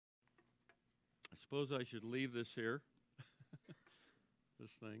suppose I should leave this here,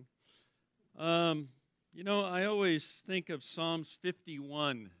 this thing. I always think of Psalms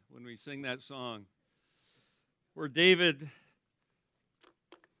 51 when we sing that song, where David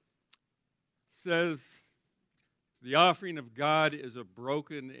says, the offering of God is a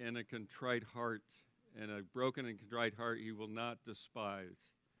broken and a contrite heart, and a broken and contrite heart he will not despise.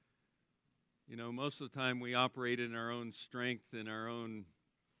 Most of the time we operate in our own strength, in our own,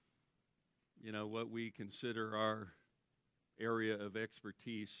 what we consider our area of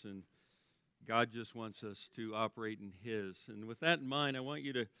expertise, and God just wants us to operate in His. And with that in mind, I want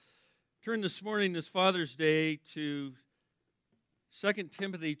you to turn this morning, this Father's Day, to 2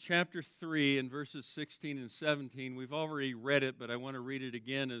 Timothy chapter 3 and verses 16 and 17. We've already read it, but I want to read it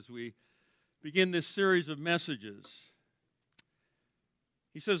again as we begin this series of messages.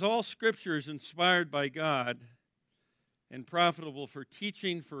 He says, all Scripture is inspired by God and profitable for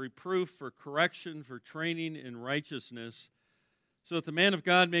teaching, for reproof, for correction, for training in righteousness, so that the man of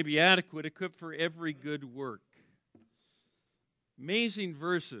God may be adequate, equipped for every good work. Amazing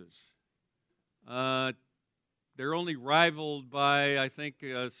verses. They're only rivaled by, I think,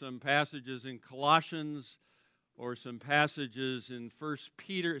 some passages in Colossians or some passages in 1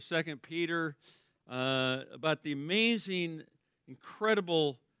 Peter, 2 Peter, about the amazing,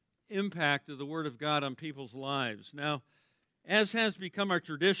 incredible impact of the Word of God on people's lives. Now, as has become our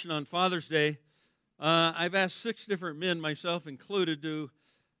tradition on Father's Day, I've asked 6 different men, myself included, to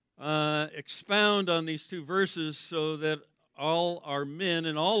expound on these 2 verses so that all our men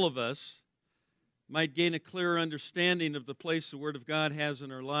and all of us might gain a clearer understanding of the place the Word of God has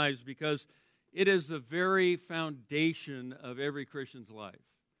in our lives, because it is the very foundation of every Christian's life.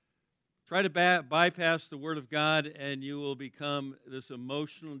 Try to bypass the Word of God and you will become this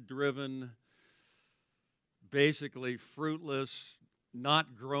emotional-driven, basically fruitless,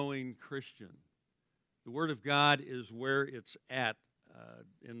 not growing Christian. The Word of God is where it's at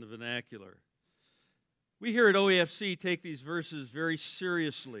in the vernacular. We here at OAFC take these verses very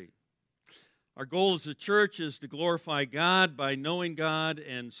seriously. Our goal as a church is to glorify God by knowing God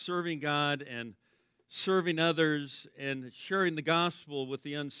and serving others and sharing the gospel with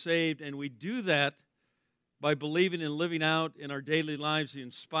the unsaved. And we do that by believing and living out in our daily lives the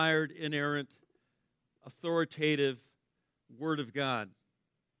inspired, inerrant, authoritative Word of God.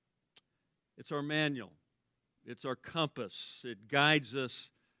 It's our manual. It's our compass. It guides us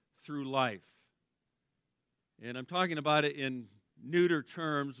through life. And I'm talking about it in neuter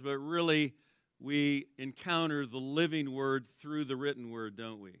terms, but really we encounter the living Word through the written Word,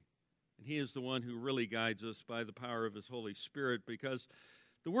 don't we? And He is the one who really guides us by the power of His Holy Spirit, because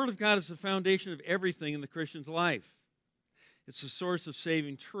the Word of God is the foundation of everything in the Christian's life. It's the source of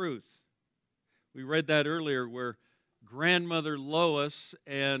saving truth. We read that earlier, where Grandmother Lois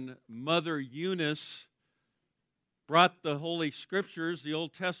and Mother Eunice brought the Holy Scriptures, the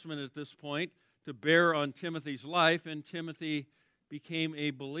Old Testament at this point, to bear on Timothy's life, and Timothy became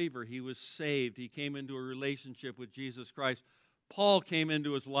a believer. He was saved. He came into a relationship with Jesus Christ. Paul came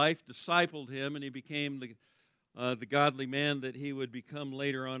into his life, discipled him, and he became the godly man that he would become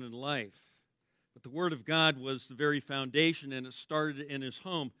later on in life. But the Word of God was the very foundation, and it started in his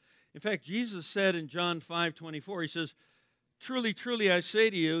home. In fact, Jesus said in John 5:24, He says, truly, truly, I say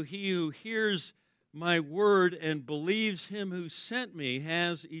to you, he who hears my word and believes Him who sent me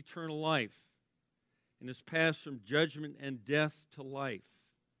has eternal life, and is passed from judgment and death to life.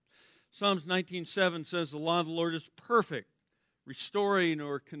 Psalms 19:7 says, the law of the Lord is perfect, restoring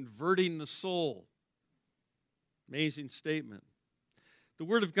or converting the soul. Amazing statement. The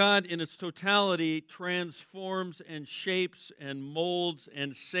Word of God in its totality transforms and shapes and molds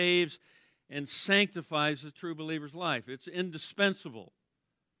and saves and sanctifies the true believer's life. It's indispensable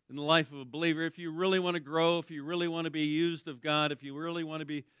in the life of a believer. If you really want to grow, if you really want to be used of God, if you really want to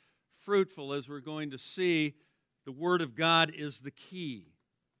be fruitful, as we're going to see, the Word of God is the key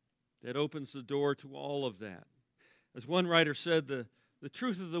that opens the door to all of that. As one writer said, the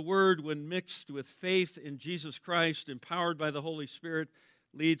truth of the Word, when mixed with faith in Jesus Christ, empowered by the Holy Spirit,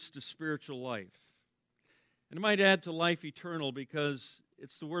 leads to spiritual life. And I might add to life eternal, because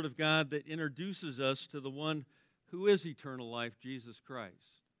it's the Word of God that introduces us to the one who is eternal life, Jesus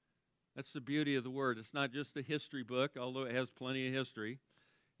Christ. That's the beauty of the Word. It's not just a history book, although it has plenty of history.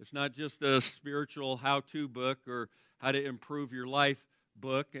 It's not just a spiritual how-to book or how to improve your life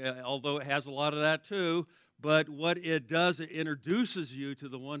book, although it has a lot of that too. But what it does, it introduces you to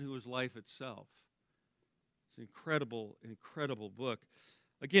the one who is life itself. It's an incredible, incredible book.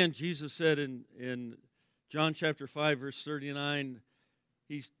 Again, Jesus said in John chapter 5, verse 39,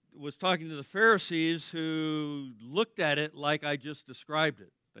 He was talking to the Pharisees who looked at it like I just described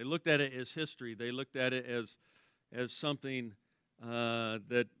it. They looked at it as history. They looked at it as something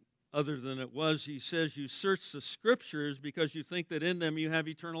that other than it was. He says, you search the Scriptures because you think that in them you have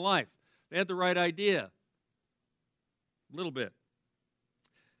eternal life. They had the right idea. A little bit.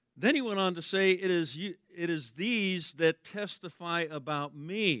 Then he went on to say, it is these that testify about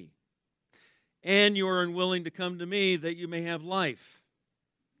me, and you are unwilling to come to me that you may have life.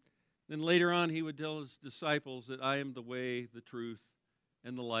 Then later on he would tell his disciples that I am the way, the truth,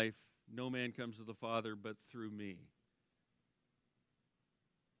 and the life. No man comes to the Father but through me.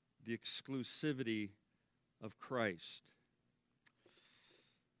 The exclusivity of Christ.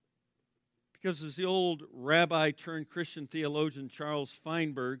 Because as the old rabbi turned Christian theologian Charles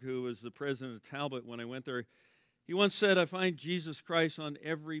Feinberg, who was the president of Talbot when I went there, he once said, I find Jesus Christ on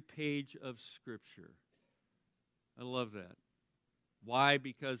every page of Scripture. I love that. Why?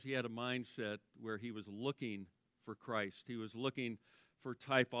 Because he had a mindset where he was looking for Christ. He was looking for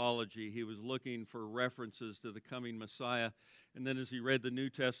typology. He was looking for references to the coming Messiah. And then as he read the New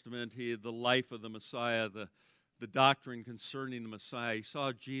Testament, the life of the Messiah, the doctrine concerning the Messiah, he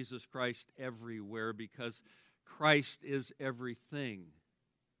saw Jesus Christ everywhere because Christ is everything.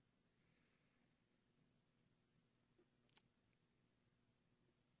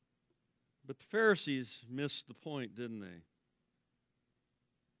 But the Pharisees missed the point, didn't they?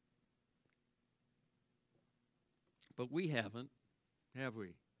 But we haven't, have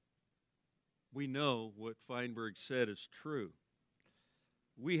we? We know what Feinberg said is true.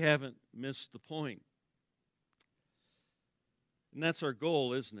 We haven't missed the point. And that's our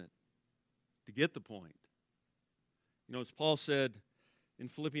goal, isn't it? To get the point. You know, as Paul said in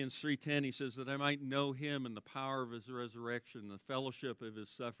Philippians 3:10, he says that I might know him and the power of his resurrection, the fellowship of his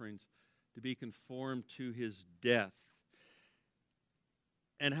sufferings, to be conformed to his death.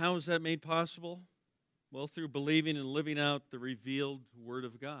 And how is that made possible? Well, through believing and living out the revealed Word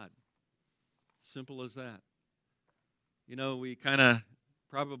of God. Simple as that. You know, we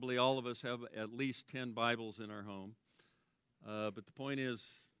probably all of us have at least 10 Bibles in our home. But the point is,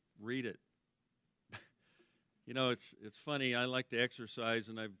 read it. You know, it's funny. I like to exercise,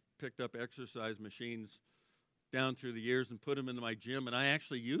 and I've picked up exercise machines down through the years and put them into my gym, and I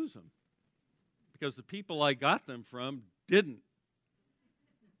actually use them because the people I got them from didn't.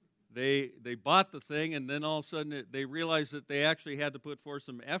 They bought the thing, and then all of a sudden they realized that they actually had to put forth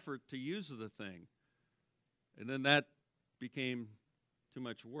some effort to use the thing. And then that became too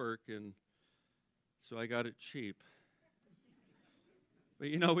much work, and so I got it cheap. But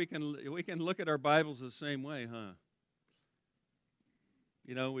you know, we can look at our Bibles the same way, huh?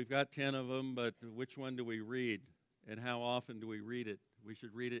 You know, we've got 10 of them, but which one do we read? And how often do we read it? We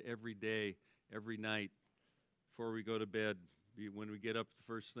should read it every day, every night, before we go to bed, when we get up the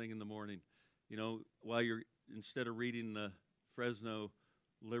first thing in the morning. You know, instead of reading the Fresno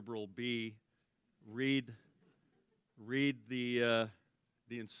Liberal Bee, read the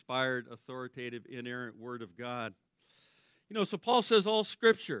inspired, authoritative, inerrant Word of God. You know, so Paul says all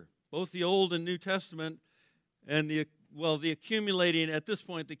Scripture, both the Old and New Testament, and the accumulating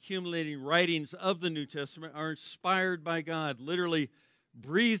writings of the New Testament are inspired by God, literally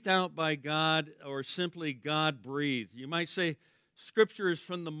breathed out by God, or simply God-breathed. You might say Scripture is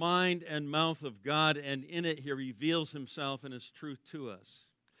from the mind and mouth of God, and in it He reveals Himself and His truth to us.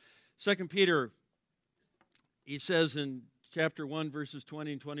 2 Peter, he says in chapter 1, verses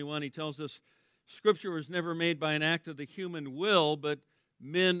 20 and 21, he tells us, Scripture was never made by an act of the human will, but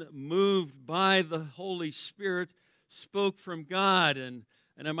men moved by the Holy Spirit spoke from God. And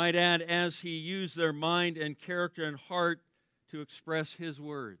I might add, as He used their mind and character and heart to express His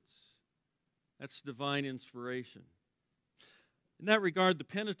words. That's divine inspiration. In that regard, the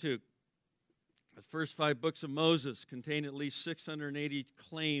Pentateuch, the first 5 books of Moses, contain at least 680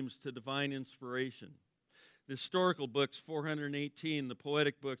 claims to divine inspiration. The historical books, 418, the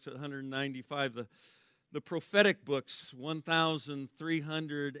poetic books, 195, the prophetic books,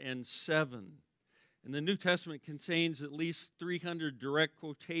 1,307. And the New Testament contains at least 300 direct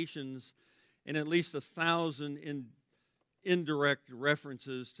quotations and at least 1,000 indirect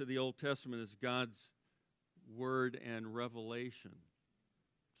references to the Old Testament as God's Word and revelation.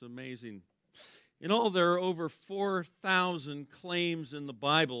 It's amazing. In all, there are over 4,000 claims in the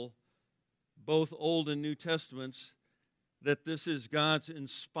Bible, both Old and New Testaments, that this is God's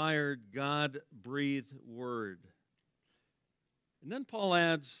inspired, God-breathed Word. And then Paul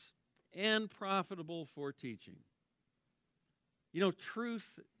adds, and profitable for teaching. You know,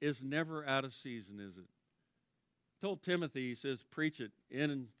 truth is never out of season, is it? I told Timothy, he says, preach it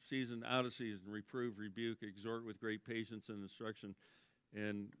in season, out of season, reprove, rebuke, exhort with great patience and instruction.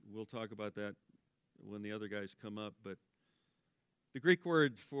 And we'll talk about that when the other guys come up. But The Greek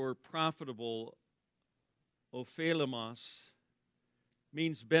word for profitable, ophelemos,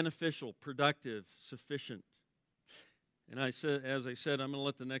 means beneficial, productive, sufficient. And as I said, I'm going to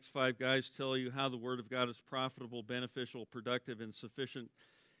let the next 5 guys tell you how the Word of God is profitable, beneficial, productive, and sufficient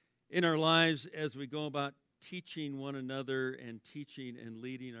in our lives as we go about teaching one another and teaching and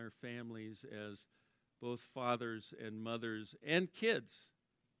leading our families as both fathers and mothers and kids.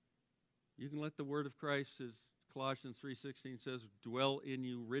 You can let the Word of Christ, as Colossians 3:16 says, dwell in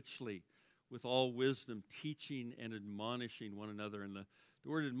you richly with all wisdom, teaching and admonishing one another. And the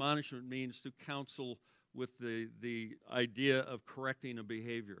word admonishment means to counsel with the idea of correcting a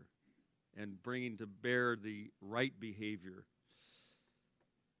behavior and bringing to bear the right behavior.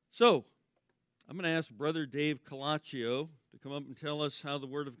 So, I'm going to ask Brother Dave Calaccio to come up and tell us how the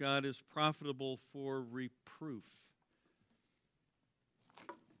Word of God is profitable for reproof.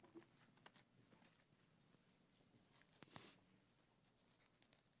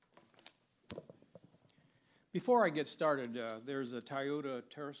 Before I get started, there's a Toyota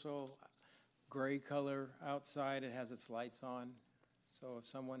Tercel, gray color outside. It has its lights on. So if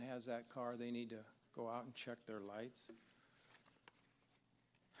someone has that car, they need to go out and check their lights.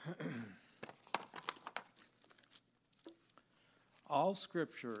 All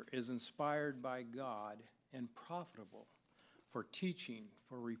Scripture is inspired by God and profitable for teaching,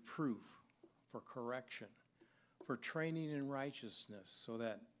 for reproof, for correction, for training in righteousness, so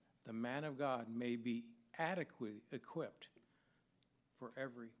that the man of God may be adequately equipped for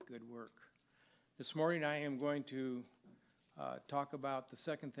every good work. This morning I am going to talk about the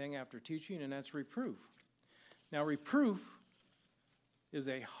second thing after teaching, and that's reproof. Now, reproof is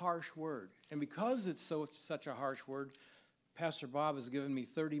a harsh word, and because it's such a harsh word, Pastor Bob has given me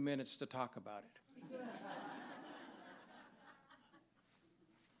 30 minutes to talk about it.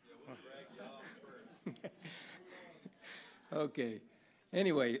 Okay.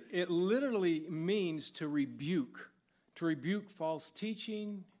 Anyway, it literally means to rebuke false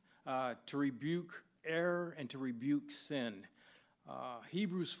teaching, to rebuke error, and to rebuke sin.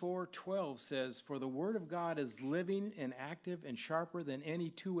 Hebrews 4:12 says, "For the word of God is living and active and sharper than any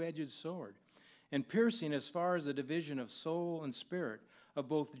two-edged sword, and piercing as far as the division of soul and spirit, of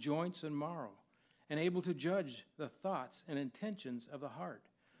both joints and marrow, and able to judge the thoughts and intentions of the heart."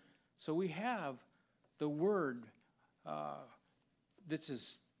 So we have the word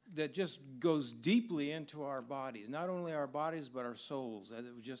that just goes deeply into our bodies, not only our bodies but our souls, as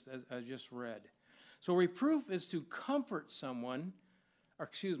I just read. So reproof is to comfort someone,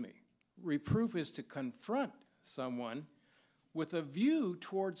 reproof is to confront someone with a view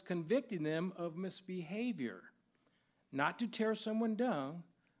towards convicting them of misbehavior, not to tear someone down,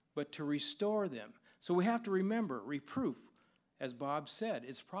 but to restore them. So we have to remember, reproof, as Bob said,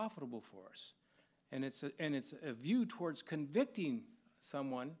 is profitable for us. And it's a view towards convicting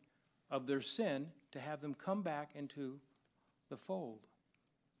someone of their sin to have them come back into the fold.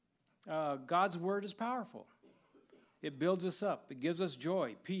 God's word is powerful. It builds us up. It gives us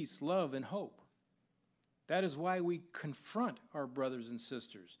joy, peace, love, and hope. That is why we confront our brothers and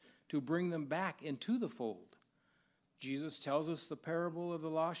sisters, to bring them back into the fold. Jesus tells us the parable of the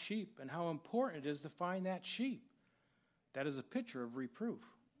lost sheep and how important it is to find that sheep. That is a picture of reproof.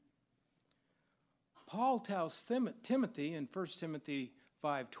 Paul tells Timothy in 1 Timothy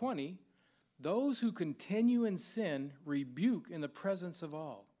 5:20, "Those who continue in sin rebuke in the presence of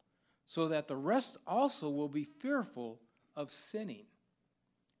all, so that the rest also will be fearful of sinning."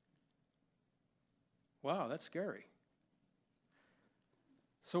 Wow, that's scary.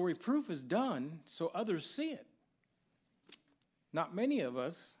 So reproof is done so others see it. Not many of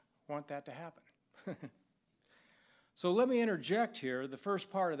us want that to happen. So let me interject here the first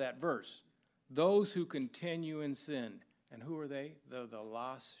part of that verse. Those who continue in sin. And who are they? They're the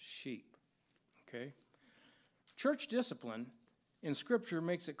lost sheep. Okay? Church discipline in Scripture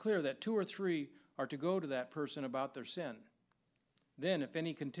makes it clear that 2 or 3 are to go to that person about their sin. Then, if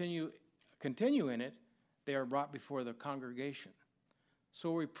any continue in it, they are brought before the congregation.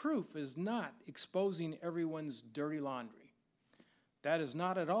 So reproof is not exposing everyone's dirty laundry. That is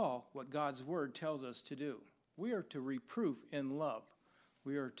not at all what God's word tells us to do. We are to reproof in love.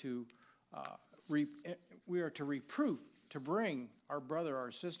 We are to reproof to bring our brother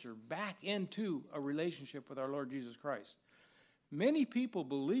or sister back into a relationship with our Lord Jesus Christ. Many people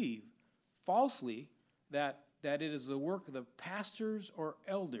believe falsely that it is the work of the pastors or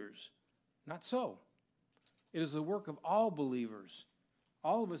elders. Not so. It is the work of all believers.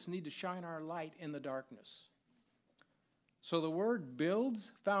 All of us need to shine our light in the darkness. So the word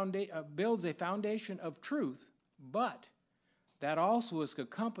builds a foundation of truth, but that also is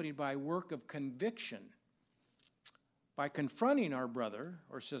accompanied by work of conviction. By confronting our brother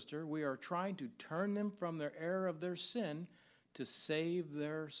or sister, we are trying to turn them from their error of their sin to save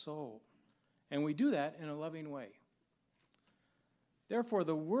their soul. And we do that in a loving way. Therefore,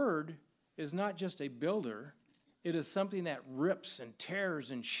 the word is not just a builder, it is something that rips and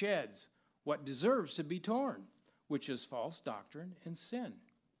tears and sheds what deserves to be torn, which is false doctrine and sin.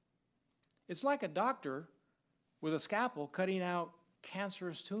 It's like a doctor with a scalpel cutting out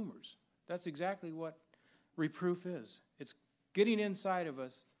cancerous tumors. That's exactly what reproof is. It's getting inside of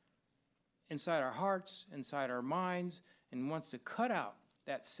us, inside our hearts, inside our minds, and wants to cut out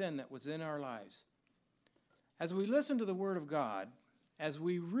that sin that was in our lives. As we listen to the Word of God, as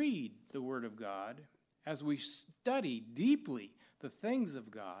we read the Word of God, as we study deeply the things of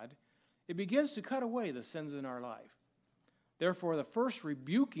God, it begins to cut away the sins in our life. Therefore, the first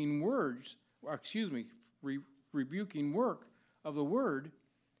rebuking rebuking work of the Word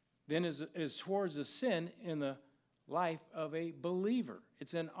then is towards the sin in the life of a believer.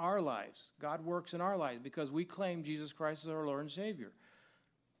 It's in our lives. God works in our lives because we claim Jesus Christ as our Lord and Savior.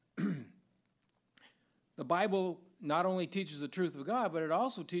 The Bible not only teaches the truth of God, but it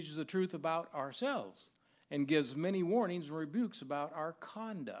also teaches the truth about ourselves and gives many warnings and rebukes about our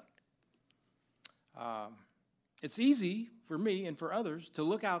conduct. It's easy for me and for others to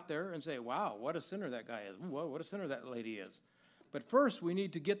look out there and say, wow, what a sinner that guy is. Whoa, what a sinner that lady is. But first, we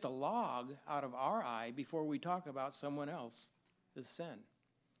need to get the log out of our eye before we talk about someone else's sin.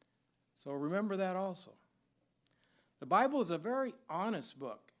 So remember that also. The Bible is a very honest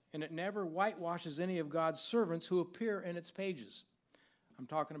book, and it never whitewashes any of God's servants who appear in its pages. I'm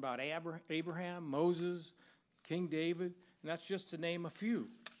talking about Abraham, Moses, King David, and that's just to name a few.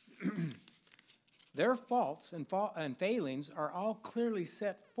 Their faults and failings are all clearly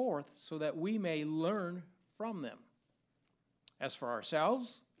set forth so that we may learn from them. As for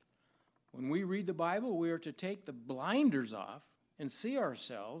ourselves, when we read the Bible, we are to take the blinders off and see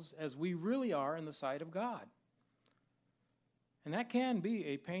ourselves as we really are in the sight of God. And that can be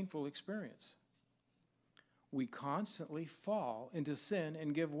a painful experience. We constantly fall into sin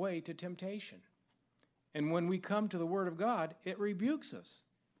and give way to temptation. And when we come to the Word of God, it rebukes us.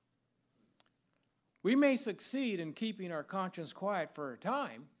 We may succeed in keeping our conscience quiet for a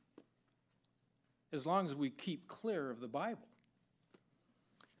time, as long as we keep clear of the Bible.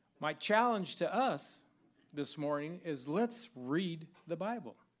 My challenge to us this morning is let's read the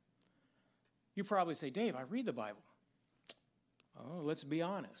Bible. You probably say, Dave, I read the Bible. Oh, let's be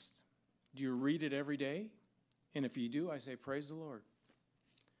honest. Do you read it every day? And if you do, I say, praise the Lord.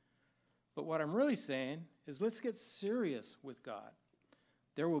 But what I'm really saying is let's get serious with God.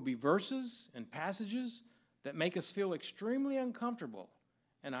 There will be verses and passages that make us feel extremely uncomfortable.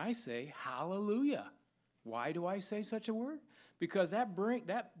 And I say, hallelujah. Why do I say such a word? Because they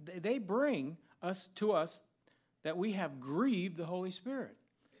bring us that we have grieved the Holy Spirit.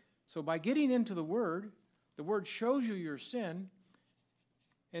 So by getting into the Word shows you your sin,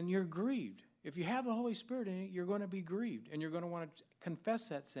 and you're grieved. If you have the Holy Spirit in it, you're going to be grieved, and you're going to want to confess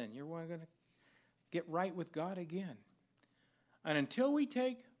that sin. You're going to get right with God again. And until we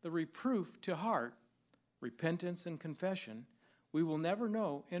take the reproof to heart, repentance and confession, we will never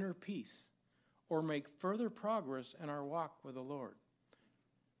know inner peace or make further progress in our walk with the Lord.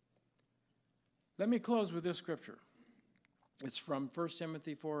 Let me close with this scripture. It's from 1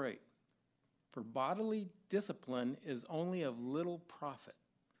 Timothy 4:8. For bodily discipline is only of little profit,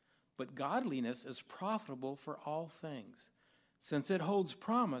 but godliness is profitable for all things, since it holds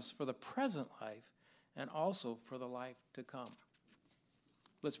promise for the present life and also for the life to come.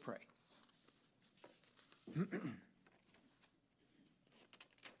 Let's pray.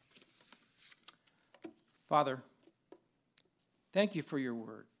 Father, thank you for your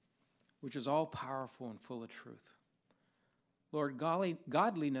word, which is all powerful and full of truth. Lord,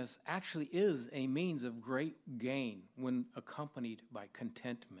 godliness actually is a means of great gain when accompanied by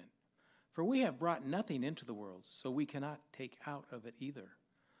contentment. For we have brought nothing into the world, so we cannot take out of it either.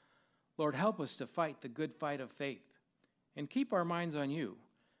 Lord, help us to fight the good fight of faith and keep our minds on you.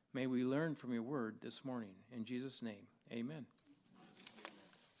 May we learn from your word this morning. In Jesus' name, amen.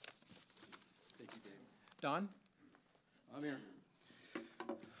 Thank you, Dave. Don? I'm here.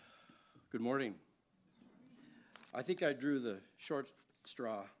 Good morning. I think I drew the short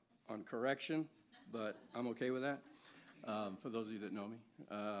straw on correction, but I'm okay with that, for those of you that know me.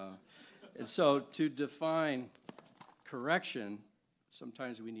 And so to define correction,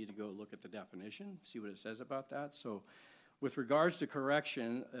 sometimes we need to go look at the definition, see what it says about that. So with regards to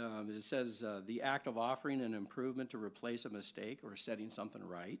correction, it says the act of offering an improvement to replace a mistake or setting something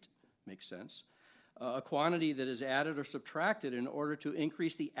right. Makes sense. A quantity that is added or subtracted in order to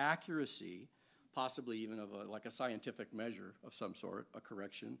increase the accuracy possibly even of like a scientific measure of some sort, a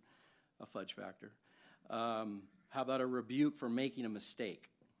correction, a fudge factor. How about a rebuke for making a mistake?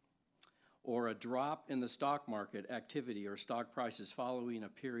 Or a drop in the stock market activity or stock prices following a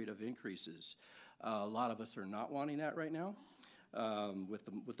period of increases. A lot of us are not wanting that right now,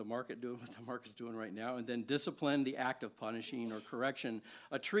 with the market doing what the market's doing right now. And then discipline, the act of punishing or correction,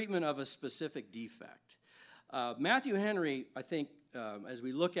 a treatment of a specific defect. Matthew Henry, I think, as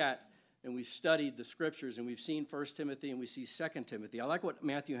we look at and we've studied the scriptures and we've seen 1 Timothy and we see 2 Timothy. I like what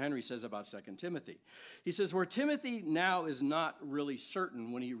Matthew Henry says about 2 Timothy. He says, where Timothy now is not really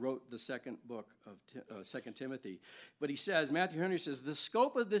certain when he wrote the second book of 2 Timothy, but he says, Matthew Henry says, the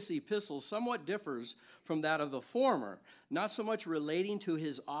scope of this epistle somewhat differs from that of the former, not so much relating to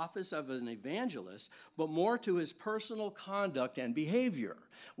his office of an evangelist, but more to his personal conduct and behavior,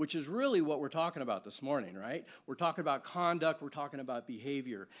 which is really what we're talking about this morning, right? We're talking about conduct, we're talking about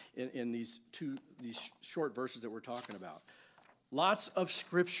behavior in these short verses that we're talking about. Lots of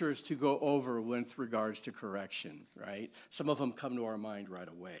scriptures to go over with regards to correction, right? Some of them come to our mind right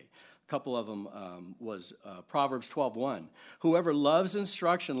away. A couple of them was Proverbs 12:1. Whoever loves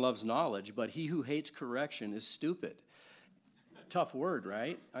instruction loves knowledge, but he who hates correction is stupid. Tough word,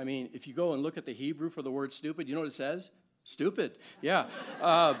 right? I mean, if you go and look at the Hebrew for the word stupid, you know what it says? Stupid, yeah.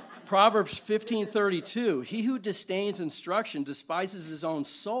 Proverbs 15:32, he who disdains instruction despises his own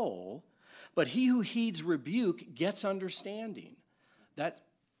soul, but he who heeds rebuke gets understanding. That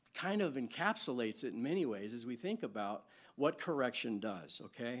kind of encapsulates it in many ways as we think about what correction does,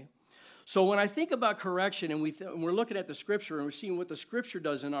 okay? So when I think about correction and we're looking at the scripture and we're seeing what the scripture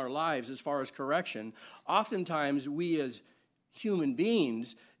does in our lives as far as correction, oftentimes we as human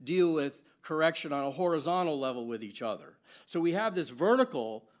beings deal with correction on a horizontal level with each other. So we have this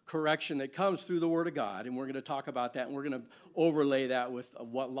vertical correction that comes through the Word of God, and we're going to talk about that, and we're going to overlay that with a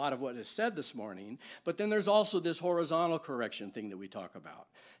lot of what is said this morning. But then there's also this horizontal correction thing that we talk about.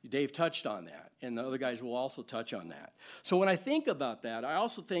 Dave touched on that, and the other guys will also touch on that. So when I think about that, I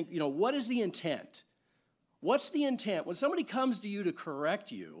also think, what is the intent? What's the intent? When somebody comes to you to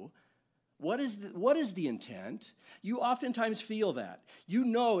correct you, what is the intent? You oftentimes feel that. You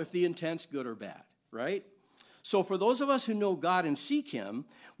know if the intent's good or bad, right? So for those of us who know God and seek Him,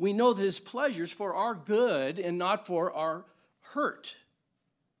 we know that His pleasure's for our good and not for our hurt,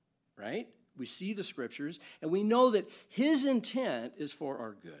 right? We see the scriptures, and we know that His intent is for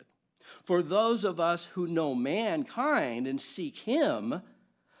our good. For those of us who know mankind and seek Him,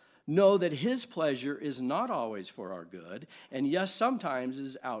 know that His pleasure is not always for our good, and yes, sometimes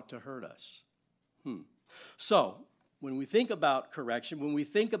is out to hurt us. So, when we think about correction, when we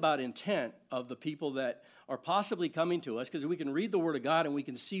think about intent of the people that are possibly coming to us, because we can read the Word of God and we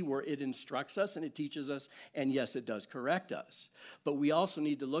can see where it instructs us and it teaches us, and yes, it does correct us. But we also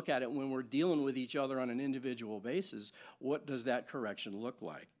need to look at it when we're dealing with each other on an individual basis. What does that correction look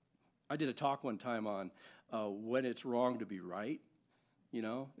like? I did a talk one time on when it's wrong to be right.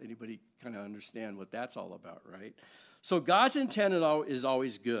 Anybody kind of understand what that's all about, right? So God's intent is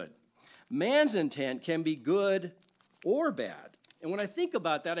always good. Man's intent can be good or bad. And when I think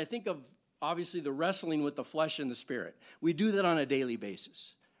about that, I think of obviously the wrestling with the flesh and the spirit. We do that on a daily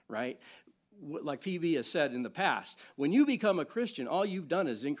basis, right? Like PB has said in the past, when you become a Christian, all you've done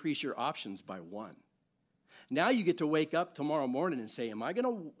is increase your options by one. Now you get to wake up tomorrow morning and say, am I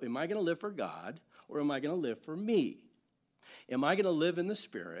going to live for God or am I going to live for me? Am I going to live in the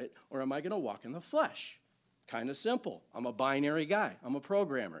spirit or am I going to walk in the flesh? Kind of simple. I'm a binary guy. I'm a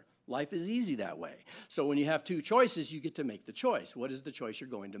programmer. Life is easy that way. So when you have two choices, you get to make the choice. What is the choice you're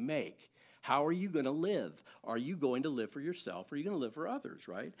going to make? How are you going to live? Are you going to live for yourself or are you going to live for others,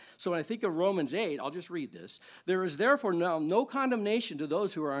 right? So when I think of Romans 8, I'll just read this. There is therefore now no condemnation to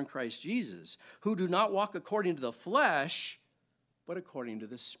those who are in Christ Jesus, who do not walk according to the flesh, but according to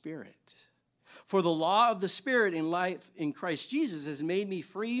the Spirit. For the law of the Spirit in life in Christ Jesus has made me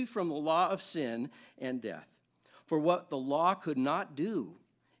free from the law of sin and death. For what the law could not do,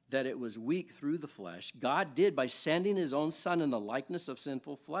 that it was weak through the flesh, God did by sending His own Son in the likeness of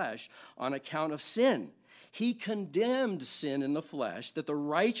sinful flesh on account of sin. He condemned sin in the flesh, that the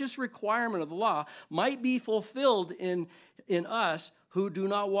righteous requirement of the law might be fulfilled in us who do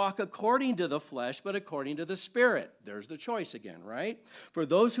not walk according to the flesh, but according to the Spirit. There's the choice again, right? For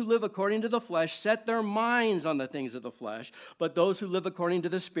those who live according to the flesh set their minds on the things of the flesh, but those who live according to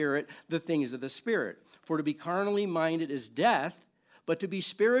the Spirit, the things of the Spirit. For to be carnally minded is death, but to be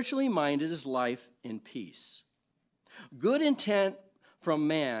spiritually minded is life and peace. Good intent from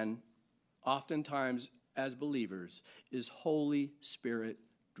man, oftentimes as believers, is Holy Spirit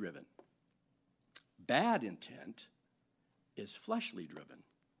driven. Bad intent is fleshly driven.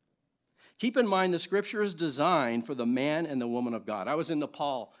 Keep in mind the Scripture is designed for the man and the woman of God. I was in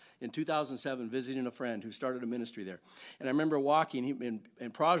Nepal in 2007 visiting a friend who started a ministry there. And I remember walking,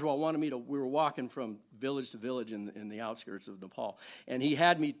 and Prajwal wanted me to, we were walking from village to village in the outskirts of Nepal. And he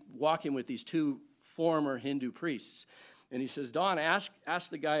had me walking with these two former Hindu priests. And he says, Don, ask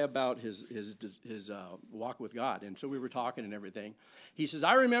the guy about his walk with God. And so we were talking and everything. He says,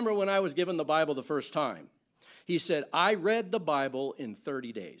 I remember when I was given the Bible the first time. He said, I read the Bible in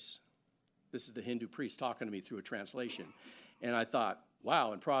 30 days. This is the Hindu priest talking to me through a translation. And I thought,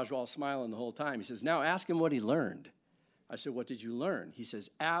 wow, and Prajwal smiling the whole time. He says, now ask him what he learned. I said, what did you learn? He says,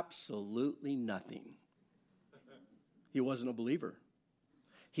 absolutely nothing. He wasn't a believer.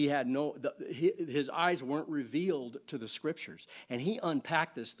 He had his eyes weren't revealed to the Scriptures. And he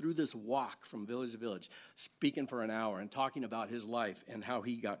unpacked this through this walk from village to village, speaking for an hour and talking about his life and how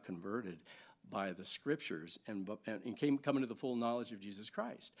he got converted by the Scriptures and coming to the full knowledge of Jesus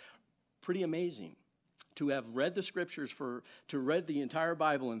Christ. Pretty amazing to have read the Scriptures, to read the entire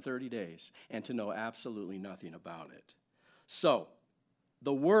Bible in 30 days and to know absolutely nothing about it. So,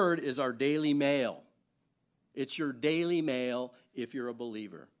 the Word is our daily mail. It's your daily mail if you're a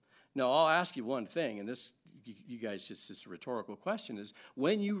believer. Now, I'll ask you one thing, and this, you guys, it's a rhetorical question, is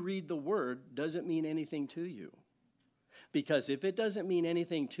when you read the Word, does it mean anything to you? Because if it doesn't mean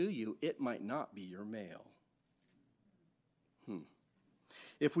anything to you, it might not be your mail.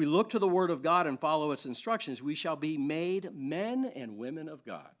 If we look to the Word of God and follow its instructions, we shall be made men and women of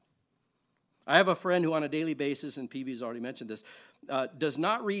God. I have a friend who on a daily basis, and PB's already mentioned this, does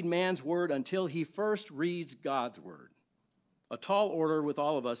not read man's word until he first reads God's word. A tall order with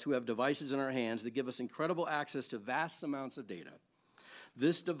all of us who have devices in our hands that give us incredible access to vast amounts of data.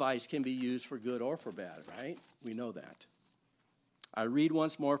 This device can be used for good or for bad, right? We know that. I read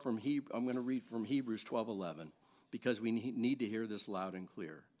once more I'm going to read from Hebrews 12:11. Because we need to hear this loud and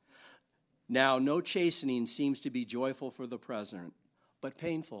clear. Now, no chastening seems to be joyful for the present, but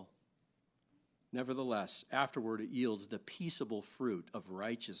painful. Nevertheless, afterward it yields the peaceable fruit of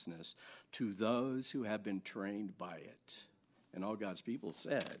righteousness to those who have been trained by it. And all God's people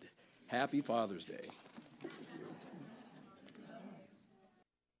said, Happy Father's Day.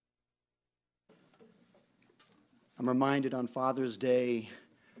 I'm reminded on Father's Day,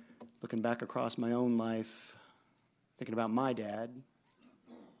 looking back across my own life, thinking about my dad,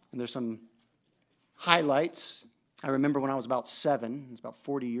 and there's some highlights. I remember when I was about 7, it's about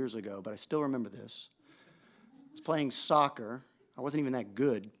 40 years ago, but I still remember this. I was playing soccer. I wasn't even that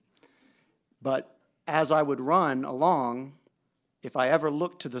good, but as I would run along, if I ever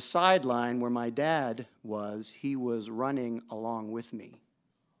looked to the sideline where my dad was, he was running along with me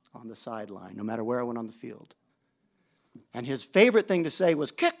on the sideline, no matter where I went on the field. And his favorite thing to say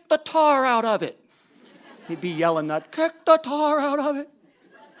was, kick the tar out of it. He'd be yelling that, kick the tar out of it.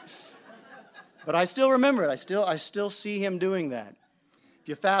 But I still remember it. I still see him doing that. If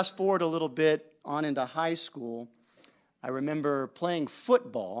you fast forward a little bit on into high school, I remember playing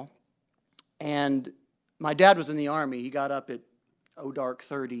football, and my dad was in the Army. He got up at dark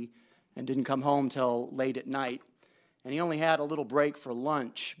 30 and didn't come home till late at night. And he only had a little break for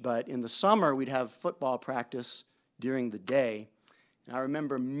lunch, but in the summer we'd have football practice during the day. And I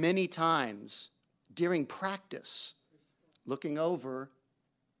remember many times during practice, looking over,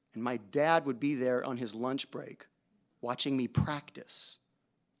 and my dad would be there on his lunch break, watching me practice.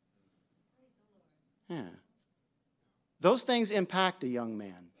 Yeah. Those things impact a young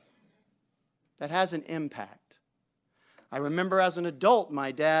man. That has an impact. I remember as an adult,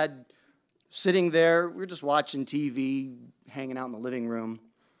 my dad sitting there, we were just watching TV, hanging out in the living room.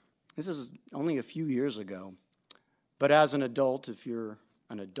 This is only a few years ago. But as an adult, if you're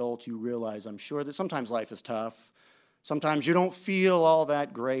an adult, you realize, I'm sure, that sometimes life is tough. Sometimes you don't feel all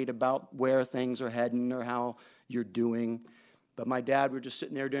that great about where things are heading or how you're doing. But my dad, we were just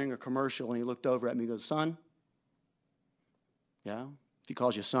sitting there during a commercial, and he looked over at me and goes, son? Yeah? If he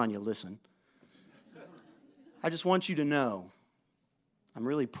calls you son, you listen. I just want you to know, I'm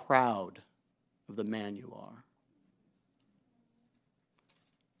really proud of the man you are.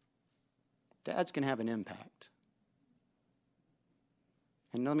 Dads can have an impact.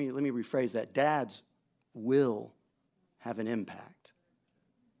 And let me rephrase that. Dads will have an impact.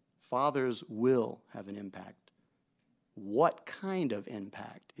 Fathers will have an impact. What kind of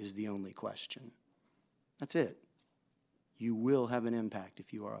impact is the only question. That's it. You will have an impact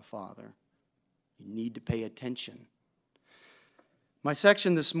if you are a father. You need to pay attention. My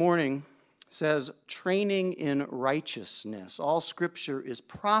section this morning says, training in righteousness. All Scripture is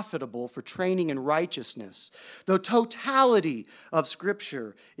profitable for training in righteousness. The totality of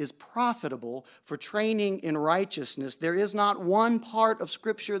Scripture is profitable for training in righteousness. There is not one part of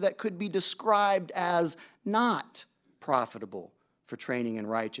Scripture that could be described as not profitable for training in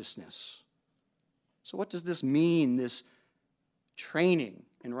righteousness. So what does this mean, this training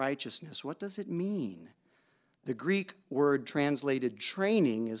in righteousness? What does it mean? The Greek word translated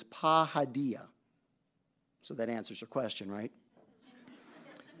training is pahadia. So that answers your question, right?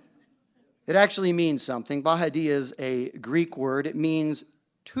 It actually means something. Pahadia is a Greek word. It means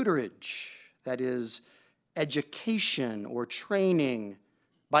tutorage, that is, education or training.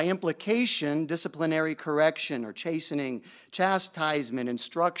 By implication, disciplinary correction or chastening, chastisement,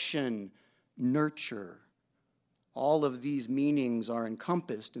 instruction, nurture. All of these meanings are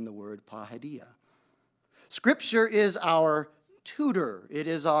encompassed in the word pahadia. Scripture is our tutor. It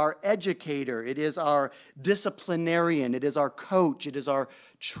is our educator. It is our disciplinarian. It is our coach. It is our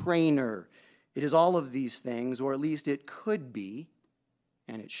trainer. It is all of these things, or at least it could be,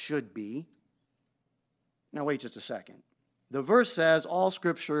 and it should be. Now wait just a second. The verse says all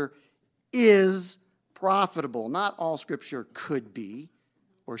Scripture is profitable. Not all Scripture could be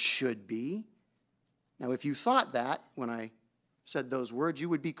or should be. Now if you thought that when I said those words, you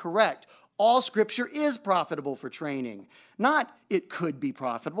would be correct. All Scripture is profitable for training. Not it could be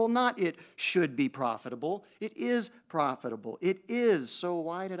profitable, not it should be profitable. It is profitable. It is. So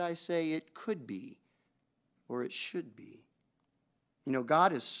why did I say it could be or it should be? You know,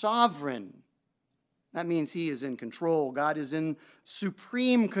 God is sovereign. That means He is in control. God is in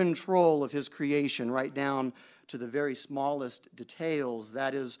supreme control of His creation, right down to the very smallest details.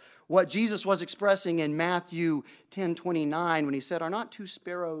 That is what Jesus was expressing in Matthew 10:29 when He said, "Are not 2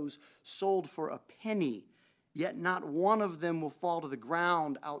 sparrows sold for a penny? Yet not one of them will fall to the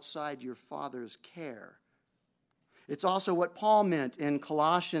ground outside your Father's care." It's also what Paul meant in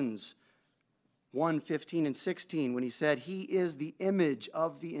Colossians 1:15 and 16 when he said, "He is the image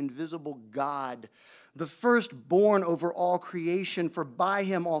of the invisible God, the firstborn over all creation, for by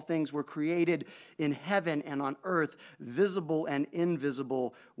Him all things were created in heaven and on earth, visible and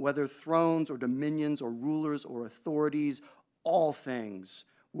invisible, whether thrones or dominions or rulers or authorities, all things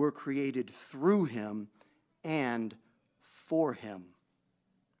were created through Him and for Him."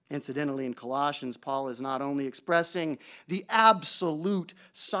 Incidentally, in Colossians, Paul is not only expressing the absolute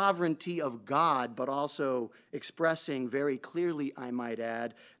sovereignty of God, but also expressing very clearly, I might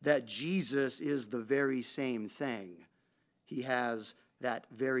add, that Jesus is the very same thing. He has that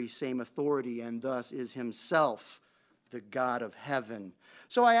very same authority and thus is Himself the God of heaven.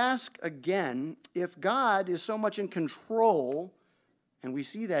 So I ask again, if God is so much in control, and we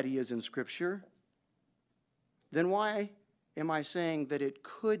see that He is in Scripture, then why am I saying that it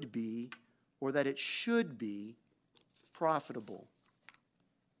could be or that it should be profitable?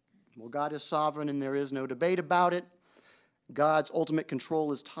 Well, God is sovereign and there is no debate about it. God's ultimate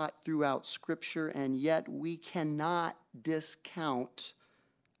control is taught throughout Scripture, and yet we cannot discount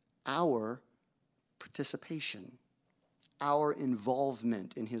our participation, our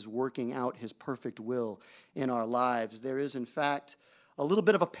involvement in His working out His perfect will in our lives. There is, in fact, a little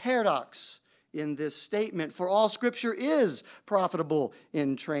bit of a paradox in this statement, for all Scripture is profitable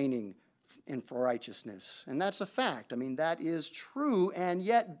in training and for righteousness. And that's a fact. I mean, that is true, and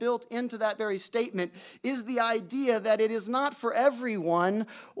yet built into that very statement is the idea that it is not for everyone,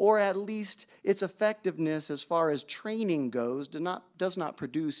 or at least its effectiveness as far as training goes does not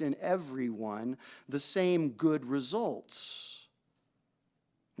produce in everyone the same good results.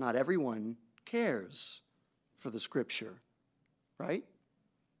 Not everyone cares for the Scripture, right?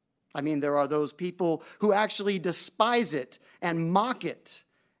 I mean, there are those people who actually despise it and mock it.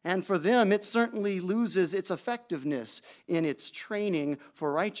 And for them, it certainly loses its effectiveness in its training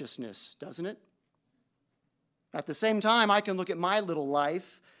for righteousness, doesn't it? At the same time, I can look at my little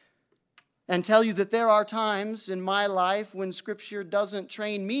life and tell you that there are times in my life when Scripture doesn't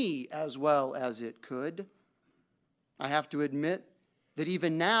train me as well as it could. I have to admit that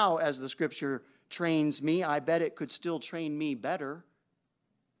even now, as the Scripture trains me, I bet it could still train me better.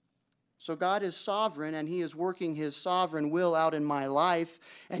 So God is sovereign, and He is working His sovereign will out in my life,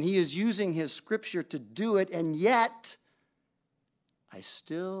 and He is using His Scripture to do it, and yet I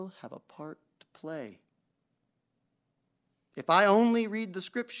still have a part to play. If I only read the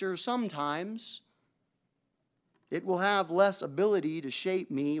Scripture sometimes, it will have less ability to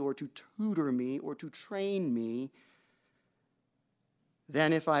shape me or to tutor me or to train me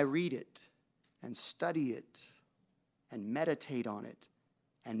than if I read it and study it and meditate on it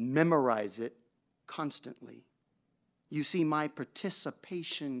and memorize it constantly. You see, my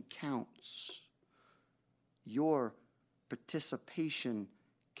participation counts. Your participation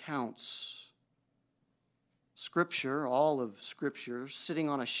counts. Scripture, all of Scripture, sitting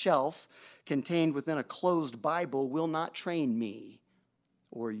on a shelf contained within a closed Bible will not train me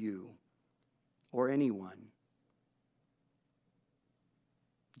or you or anyone.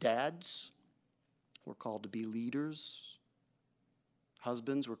 Dads, we're called to be leaders.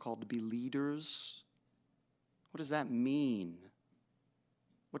 Husbands, we're called to be leaders. What does that mean?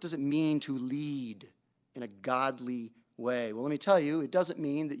 What does it mean to lead in a godly way? Well, let me tell you, it doesn't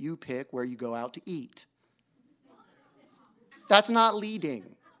mean that you pick where you go out to eat. That's not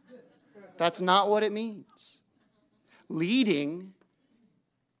leading. That's not what it means. Leading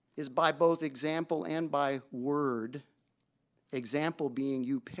is by both example and by word. Example being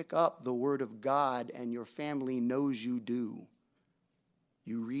you pick up the word of God and your family knows you do.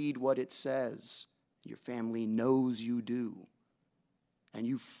 You read what it says. Your family knows you do. And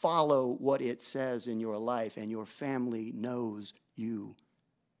you follow what it says in your life, and your family knows you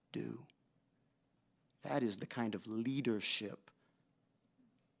do. That is the kind of leadership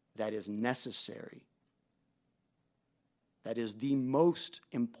that is necessary. That is the most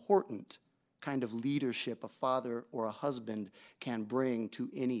important kind of leadership a father or a husband can bring to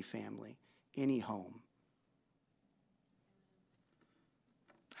any family, any home.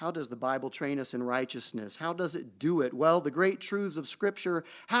 How does the Bible train us in righteousness? How does it do it? Well, the great truths of Scripture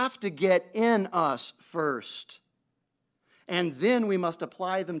have to get in us first. And then we must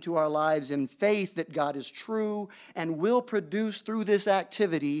apply them to our lives in faith that God is true and will produce through this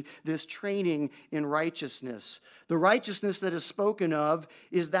activity, this training in righteousness. The righteousness that is spoken of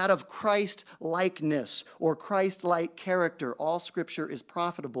is that of Christ-likeness or Christ-like character. All Scripture is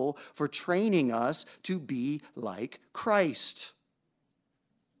profitable for training us to be like Christ.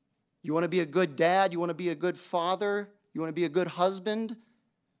 You want to be a good dad? You want to be a good father? You want to be a good husband?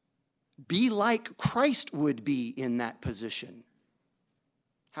 Be like Christ would be in that position.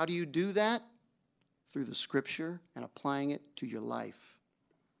 How do you do that? Through the Scripture and applying it to your life.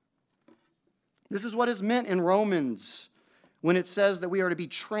 This is what is meant in Romans when it says that we are to be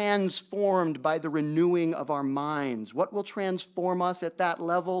transformed by the renewing of our minds. What will transform us at that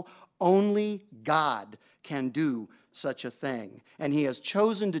level? Only God can do such a thing. And He has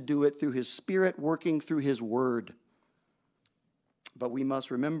chosen to do it through His Spirit working through His Word. But we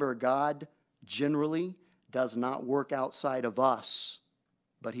must remember God generally does not work outside of us,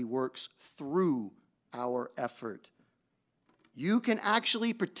 but He works through our effort. You can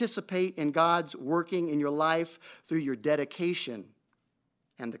actually participate in God's working in your life through your dedication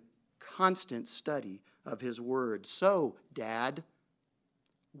and the constant study of His Word. So, Dad,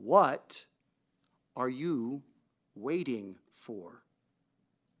 what are you waiting for?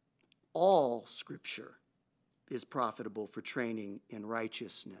 All Scripture is profitable for training in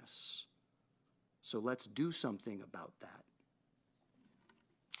righteousness. So let's do something about that.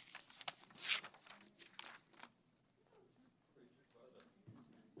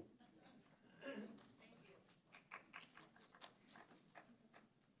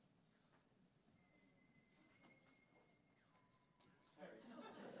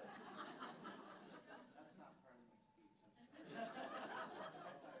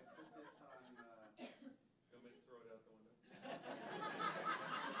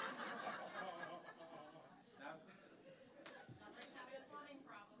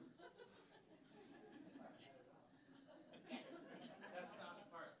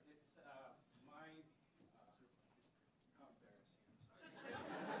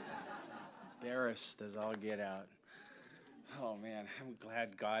 Embarrassed as all get out. Oh man, I'm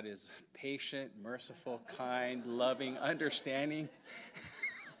glad God is patient, merciful, kind, loving, understanding,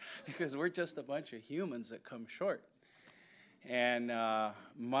 because we're just a bunch of humans that come short. And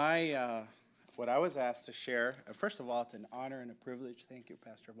what I was asked to share, first of all, it's an honor and a privilege. Thank you,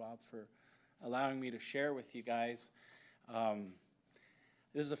 Pastor Bob, for allowing me to share with you guys.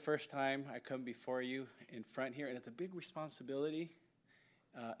 This is the first time I come before you in front here, and it's a big responsibility.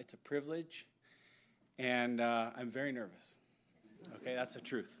 It's a privilege, and I'm very nervous. Okay, that's the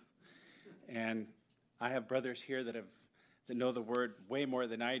truth. And I have brothers here that know the word way more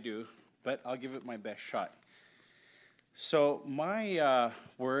than I do, but I'll give it my best shot. So my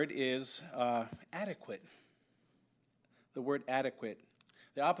word is adequate. The word adequate.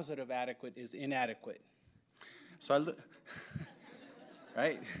 The opposite of adequate is inadequate. So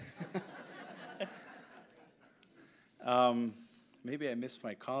right? Maybe I missed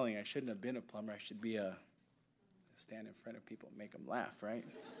my calling. I shouldn't have been a plumber. I should be stand in front of people and make them laugh, right?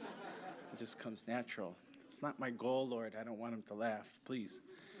 It just comes natural. It's not my goal, Lord. I don't want them to laugh, please.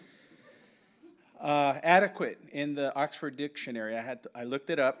 Adequate in the Oxford Dictionary. I looked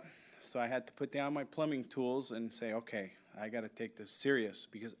it up, so I had to put down my plumbing tools and say, okay, I got to take this serious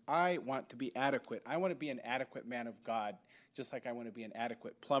because I want to be adequate. I want to be an adequate man of God, just like I want to be an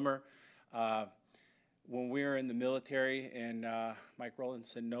adequate plumber. When we were in the military, and Mike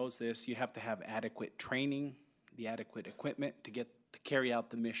Rollinson knows this, you have to have adequate training, the adequate equipment to carry out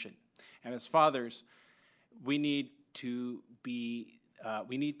the mission. And as fathers, we need to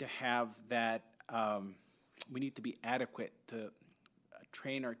have that. We need to be adequate to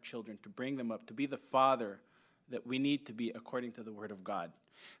train our children, to bring them up, to be the father that we need to be according to the Word of God.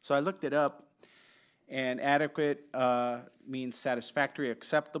 So I looked it up, and adequate means satisfactory,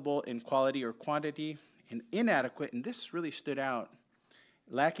 acceptable in quality or quantity, and inadequate, and this really stood out,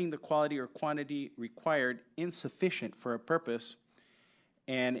 lacking the quality or quantity required, insufficient for a purpose,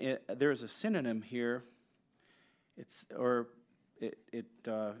 and there's a synonym here. It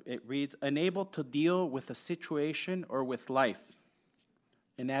reads, unable to deal with a situation or with life.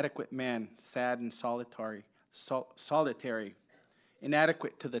 Inadequate man, sad and solitary.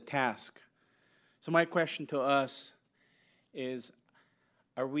 Inadequate to the task. So my question to us is,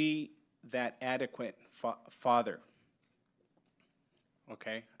 are we that adequate father?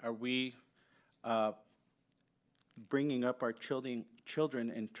 Okay, are we bringing up our children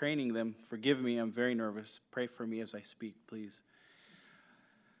and training them? Forgive me, I'm very nervous. Pray for me as I speak, please.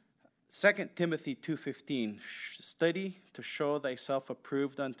 2 Timothy 2:15, study to show thyself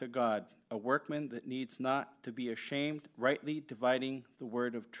approved unto God, a workman that needs not to be ashamed, rightly dividing the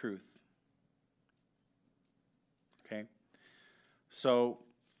word of truth. Okay, so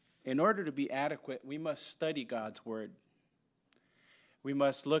in order to be adequate, we must study God's word. We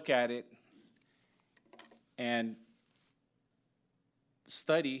must look at it and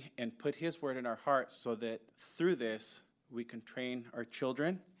study and put his word in our hearts so that through this we can train our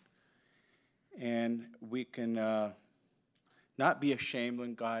children and we can not be ashamed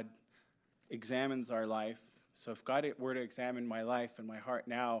when God examines our life. So if God were to examine my life and my heart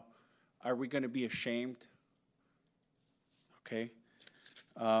now, are we going to be ashamed? Okay.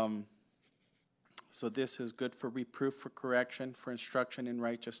 So this is good for reproof, for correction, for instruction in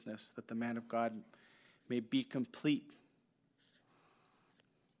righteousness, that the man of God may be complete.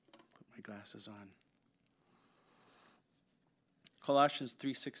 Put my glasses on. Colossians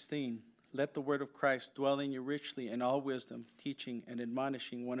 3:16. Let the word of Christ dwell in you richly in all wisdom, teaching and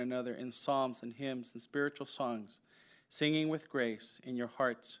admonishing one another in psalms and hymns and spiritual songs, singing with grace in your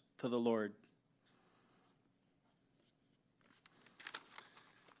hearts to the Lord.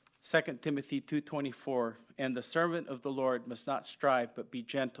 2 Timothy 2:24, and the servant of the Lord must not strive, but be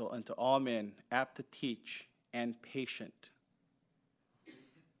gentle unto all men, apt to teach, and patient.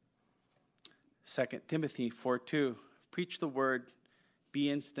 2 Timothy 4:2, preach the word, be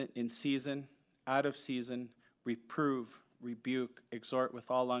instant in season, out of season, reprove, rebuke, exhort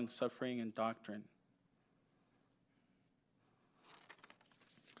with all longsuffering and doctrine.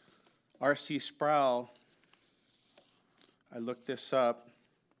 R.C. Sproul, I looked this up.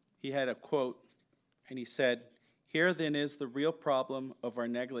 He had a quote, and he said, here then is the real problem of our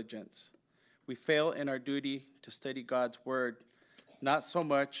negligence. We fail in our duty to study God's word, not so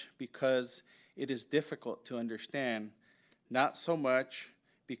much because it is difficult to understand, not so much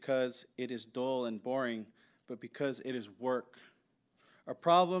because it is dull and boring, but because it is work. Our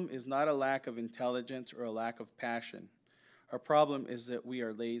problem is not a lack of intelligence or a lack of passion. Our problem is that we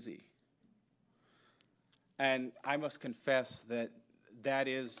are lazy. And I must confess that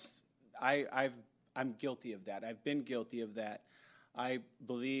is, I'm guilty of that. I've been guilty of that. I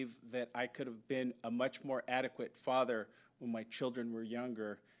believe that I could have been a much more adequate father when my children were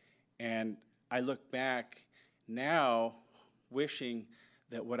younger. And I look back now wishing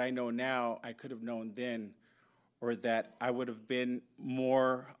that what I know now I could have known then, or that I would have been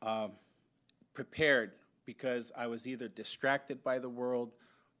more prepared, because I was either distracted by the world,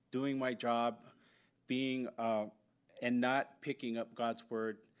 doing my job, being and not picking up God's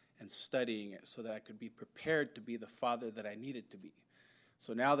word and studying it so that I could be prepared to be the father that I needed to be.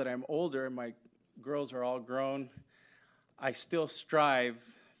 So now that I'm older and my girls are all grown, I still strive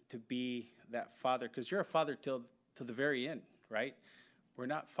to be that father, because you're a father till to the very end, right? We're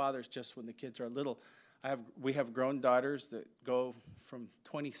not fathers just when the kids are little. We have grown daughters that go from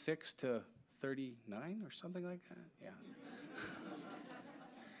 26 to 39 or something like that. Yeah.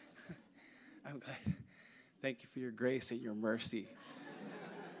 I'm glad. Thank you for your grace and your mercy.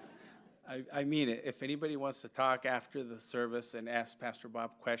 I mean it. If anybody wants to talk after the service and ask Pastor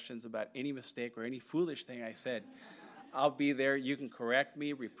Bob questions about any mistake or any foolish thing I said, I'll be there. You can correct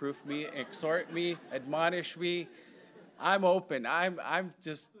me, reproof me, exhort me, admonish me. I'm open.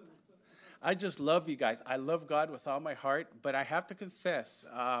 I just love you guys. I love God with all my heart, but I have to confess,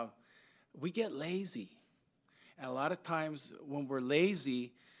 we get lazy. And a lot of times when we're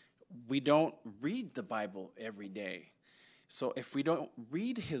lazy, we don't read the Bible every day. So if we don't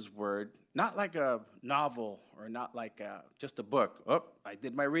read his word, not like a novel or not like just a book. Oh, I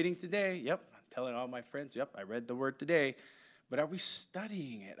did my reading today. Yep, I'm telling all my friends, yep, I read the word today. But are we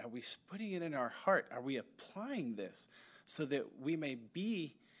studying it? Are we putting it in our heart? Are we applying this so that we may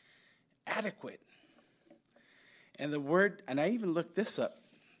be adequate? And the word, and I even looked this up.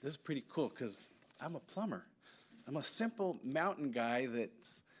 This is pretty cool because I'm a plumber. I'm a simple mountain guy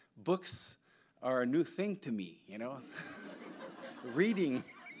that's books are a new thing to me, you know. Reading.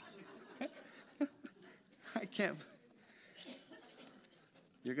 I can't.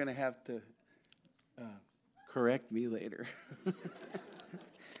 You're going to have to correct me later.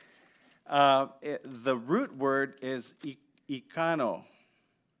 The root word is ikano.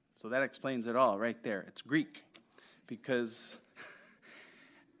 So that explains it all right there. It's Greek because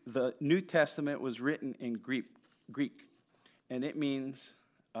the New Testament was written in Greek, and it means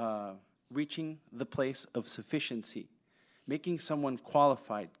reaching the place of sufficiency, making someone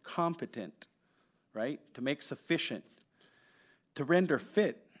qualified, competent, right? To make sufficient, to render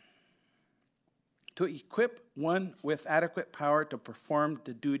fit, to equip one with adequate power to perform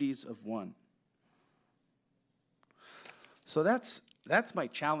the duties of one. So that's my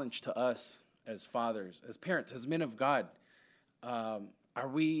challenge to us as fathers, as parents, as men of God. Are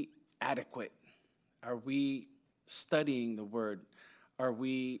we adequate? Are we studying the Word? Are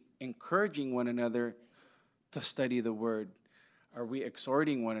we encouraging one another to study the Word? Are we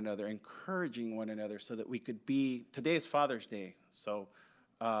exhorting one another, encouraging one another so that we could be, today is Father's Day, so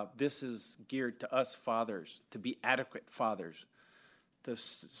this is geared to us fathers, to be adequate fathers, to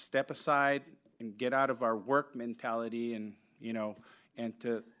step aside and get out of our work mentality and, you know, and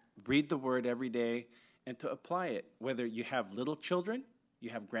to read the Word every day and to apply it, whether you have little children, you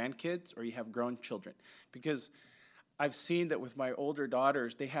have grandkids, or you have grown children. Because I've seen that with my older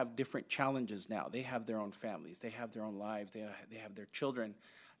daughters, they have different challenges now. They have their own families. They have their own lives. They have their children.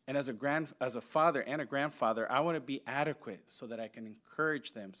 And as a father and a grandfather, I want to be adequate so that I can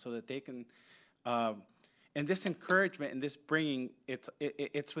encourage them, so that they can, and this encouragement and this bringing,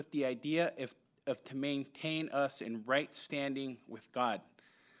 it's with the idea of to maintain us in right standing with God.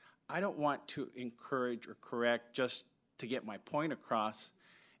 I don't want to encourage or correct just to get my point across.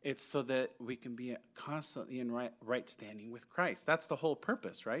 It's so that we can be constantly in right standing with Christ. That's the whole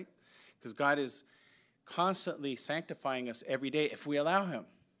purpose, right? Because God is constantly sanctifying us every day if we allow him.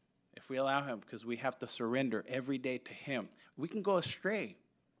 If we allow him, because we have to surrender every day to him. We can go astray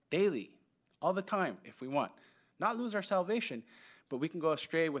daily, all the time, if we want. Not lose our salvation, but we can go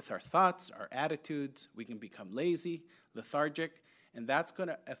astray with our thoughts, our attitudes. We can become lazy, lethargic, and that's going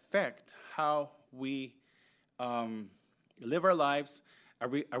to affect how we live our lives. Are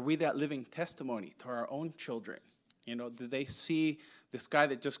we that living testimony to our own children? You know, do they see this guy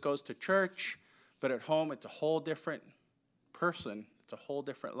that just goes to church, but at home it's a whole different person, it's a whole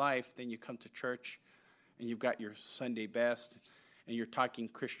different life? Then you come to church and you've got your Sunday best and you're talking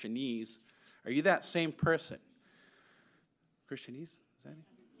Christianese. Are you that same person? Christianese, is that it?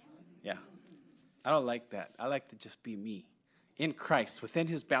 Yeah. I don't like that. I like to just be me, in Christ, within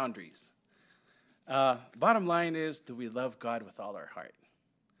his boundaries. Bottom line is, do we love God with all our heart?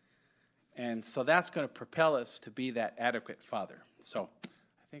 And so that's going to propel us to be that adequate father. So I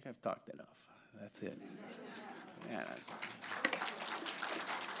think I've talked enough. That's it. Yeah, that's it.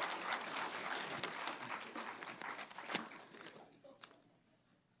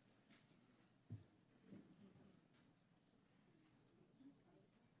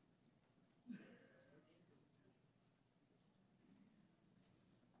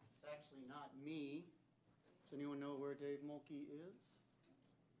 It's actually not me. Does anyone know where Dave Mulkey is?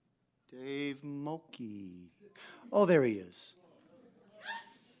 Dave Mulkey. Oh, there he is.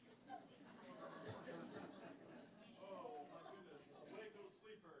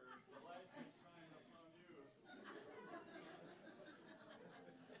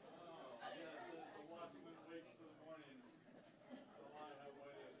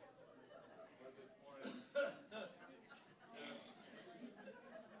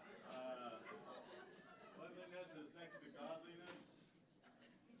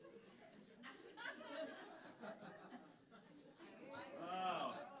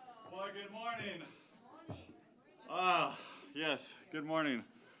 Good morning. Yes, good morning.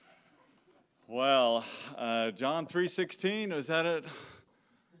 Well, John 3:16, is that it?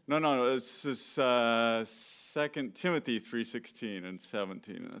 No, this is 2 Timothy 3:16 and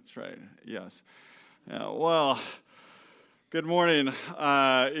 17, that's right, yes. Yeah, well, Good morning.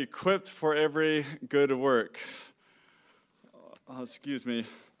 Equipped for every good work. Excuse me.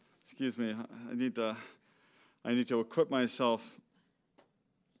 I need to equip myself.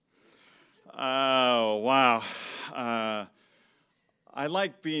 Oh, wow. I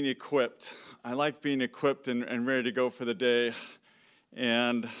like being equipped. I like being equipped and ready to go for the day.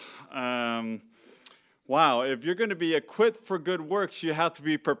 And wow, if you're going to be equipped for good works, you have to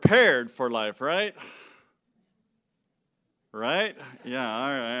be prepared for life, right? Right? Yeah, all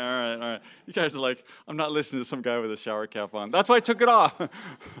right. You guys are like, I'm not listening to some guy with a shower cap on. That's why I took it off. All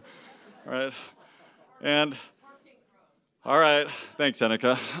right. And, all right. Thanks,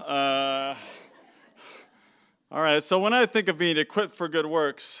 Seneca. All right, so when I think of being equipped for good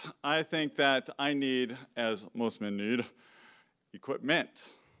works, I think that I need, as most men need,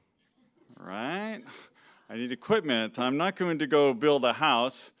 equipment, right? I need equipment. I'm not going to go build a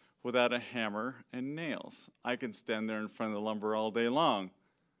house without a hammer and nails. I can stand there in front of the lumber all day long,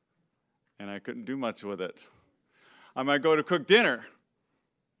 and I couldn't do much with it. I might go to cook dinner.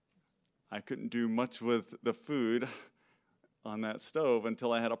 I couldn't do much with the food on that stove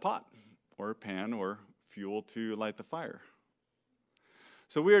until I had a pot or a pan or fuel to light the fire.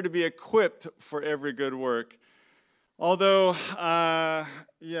 So we are to be equipped for every good work. Although, and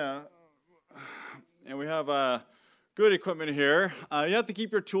we have good equipment here. You have to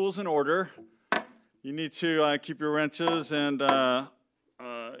keep your tools in order. You need to keep your wrenches and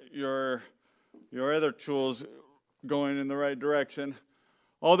your other tools going in the right direction.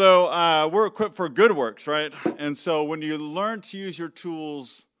 Although we're equipped for good works, right? And so when you learn to use your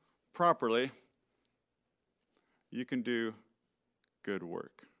tools properly, you can do good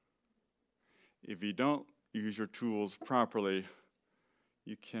work. If you don't use your tools properly,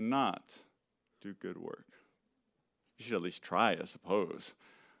 you cannot do good work. You should at least try, I suppose.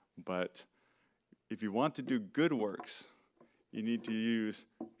 But if you want to do good works, you need to use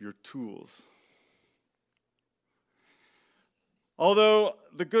your tools. Although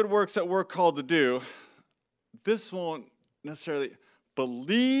the good works that we're called to do, this won't necessarily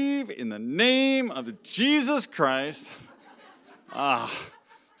believe in the name of Jesus Christ.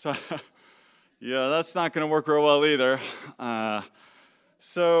 So yeah, that's not going to work real well either. Hammer,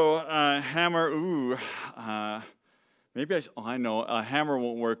 maybe I know, a hammer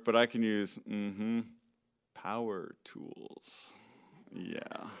won't work, but I can use power tools.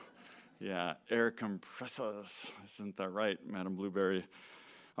 Yeah, air compressors. Isn't that right, Madam Blueberry?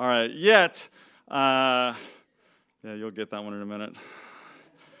 All right, yeah, you'll get that one in a minute.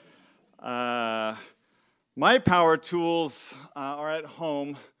 My power tools are at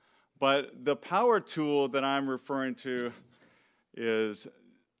home, but the power tool that I'm referring to is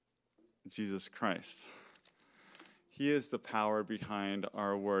Jesus Christ. He is the power behind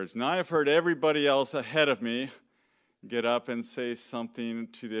our words. Now, I've heard everybody else ahead of me get up and say something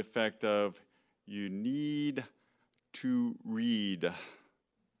to the effect of, you need to read,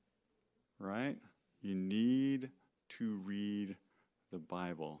 right? You need to read the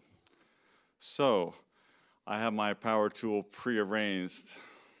Bible. So, I have my power tool prearranged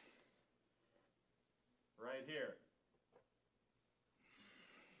right here.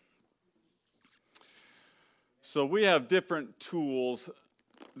 So we have different tools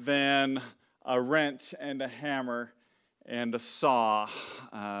than a wrench and a hammer and a saw,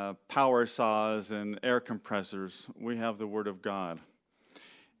 power saws and air compressors. We have the Word of God.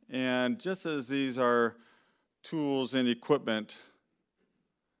 And just as these are tools and equipment,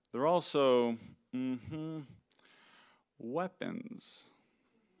 they're also weapons.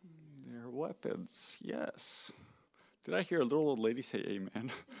 They're weapons, yes. Did I hear a little old lady say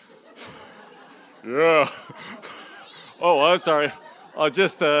amen? Yeah. Oh, I'm sorry. I'll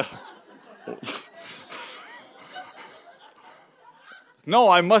just, No,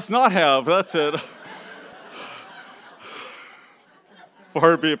 I must not have. That's it.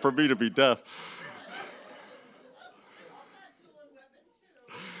 Far be it for me to be deaf.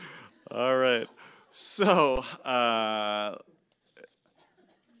 All right. So,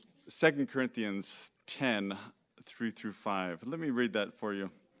 2 Corinthians 10, 3-5. Let me read that for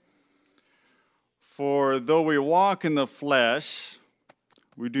you. For though we walk in the flesh,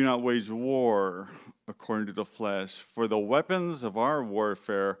 we do not wage war according to the flesh. For the weapons of our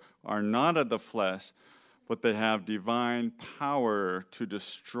warfare are not of the flesh, but they have divine power to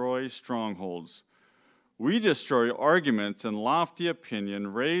destroy strongholds. We destroy arguments and lofty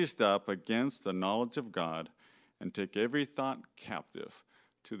opinion raised up against the knowledge of God and take every thought captive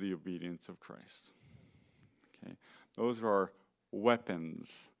to the obedience of Christ. Okay, those are our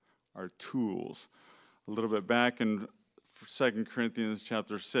weapons, our tools. A little bit back in 2 Corinthians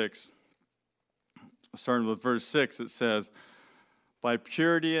chapter 6, starting with verse 6, it says, by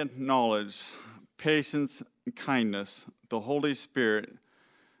purity and knowledge, patience and kindness, the Holy Spirit,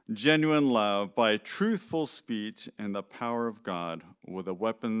 genuine love, by truthful speech and the power of God, with the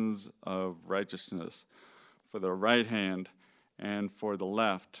weapons of righteousness for the right hand and for the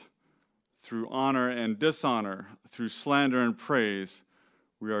left, through honor and dishonor, through slander and praise,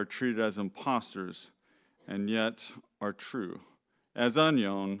 we are treated as impostors, and yet are true, as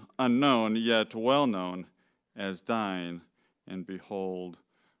unknown, yet well known, as dying, and behold,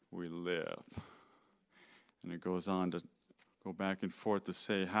 we live. And it goes on to go back and forth to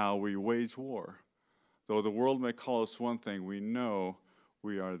say how we wage war. Though the world may call us one thing, we know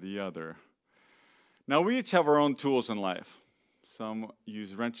we are the other. Now, we each have our own tools in life. Some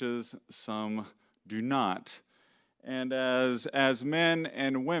use wrenches, some do not. And as men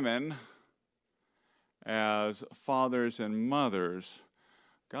and women, as fathers and mothers,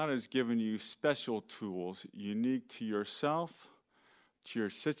 God has given you special tools unique to yourself, to your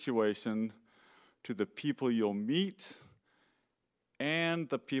situation, to the people you'll meet, and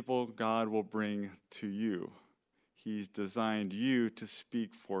the people God will bring to you. He's designed you to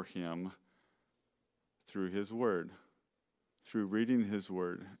speak for Him through His Word, through reading His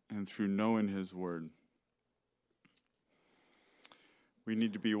Word, and through knowing His Word. We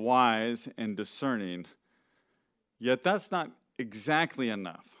need to be wise and discerning. Yet that's not exactly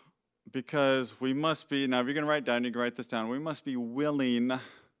enough, because we must be, now if you're going to write down, you can write this down, we must be willing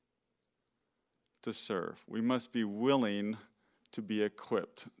to serve. We must be willing to be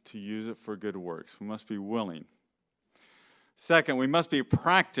equipped, to use it for good works. We must be willing. Second, we must be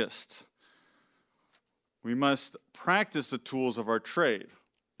practiced. We must practice the tools of our trade.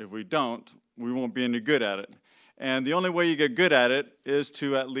 If we don't, we won't be any good at it. And the only way you get good at it is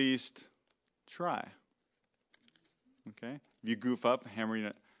to at least try. Okay? If you goof up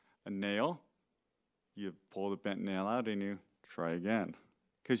hammering a nail, you pull the bent nail out and you try again.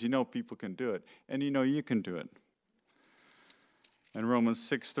 Because you know people can do it, and you know you can do it. And Romans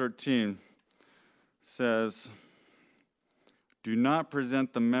 6:13 says, do not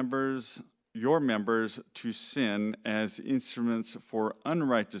present your members to sin as instruments for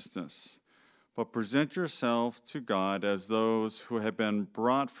unrighteousness, but present yourself to God as those who have been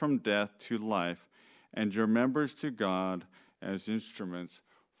brought from death to life, and your members to God as instruments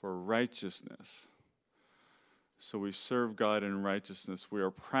for righteousness. So we serve God in righteousness. We are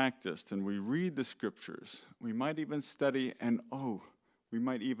practiced, and we read the scriptures. We might even study, and we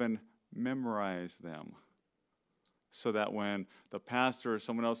might even memorize them, so that when the pastor or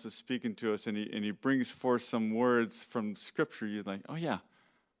someone else is speaking to us and he brings forth some words from scripture, you're like, oh yeah,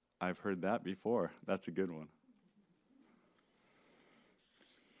 I've heard that before. That's a good one.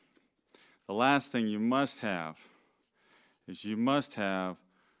 The last thing you must have is you must have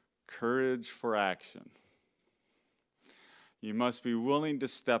courage for action. You must be willing to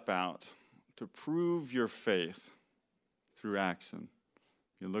step out to prove your faith through action.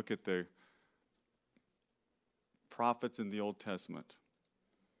 You look at the prophets in the Old Testament.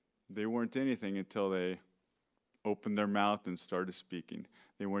 They weren't anything until they opened their mouth and started speaking.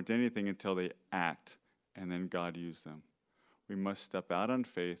 They weren't anything until they act, and then God used them. We must step out on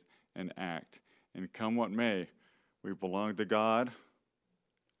faith and act. And come what may, we belong to God,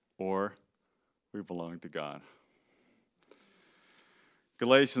 or we belong to God.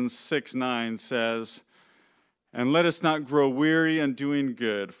 Galatians 6:9 says, and let us not grow weary in doing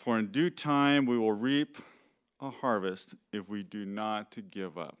good, for in due time we will reap a harvest if we do not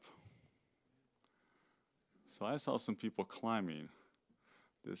give up. So I saw some people climbing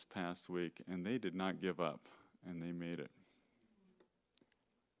this past week, and they did not give up, and they made it.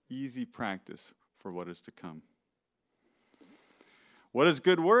 Easy practice for what is to come. What is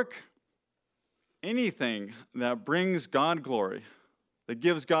good work? Anything that brings God glory, that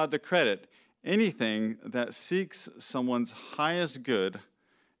gives God the credit, anything that seeks someone's highest good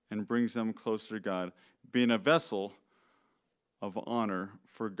and brings them closer to God, being a vessel of honor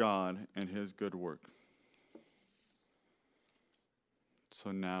for God and His good work.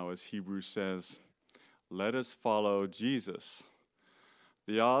 So now, as Hebrews says, let us follow Jesus,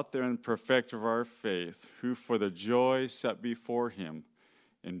 the author and perfecter of our faith, who for the joy set before Him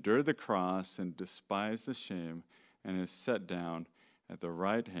endured the cross and despised the shame, and is set down at the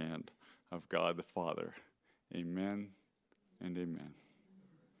right hand of God the Father. Amen and amen.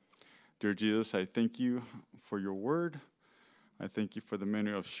 Dear Jesus, I thank you for your word. I thank you for the men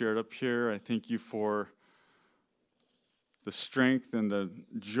who have shared up here. I thank you for the strength and the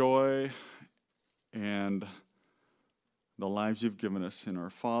joy and the lives you've given us in our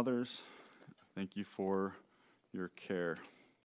fathers. Thank you for your care.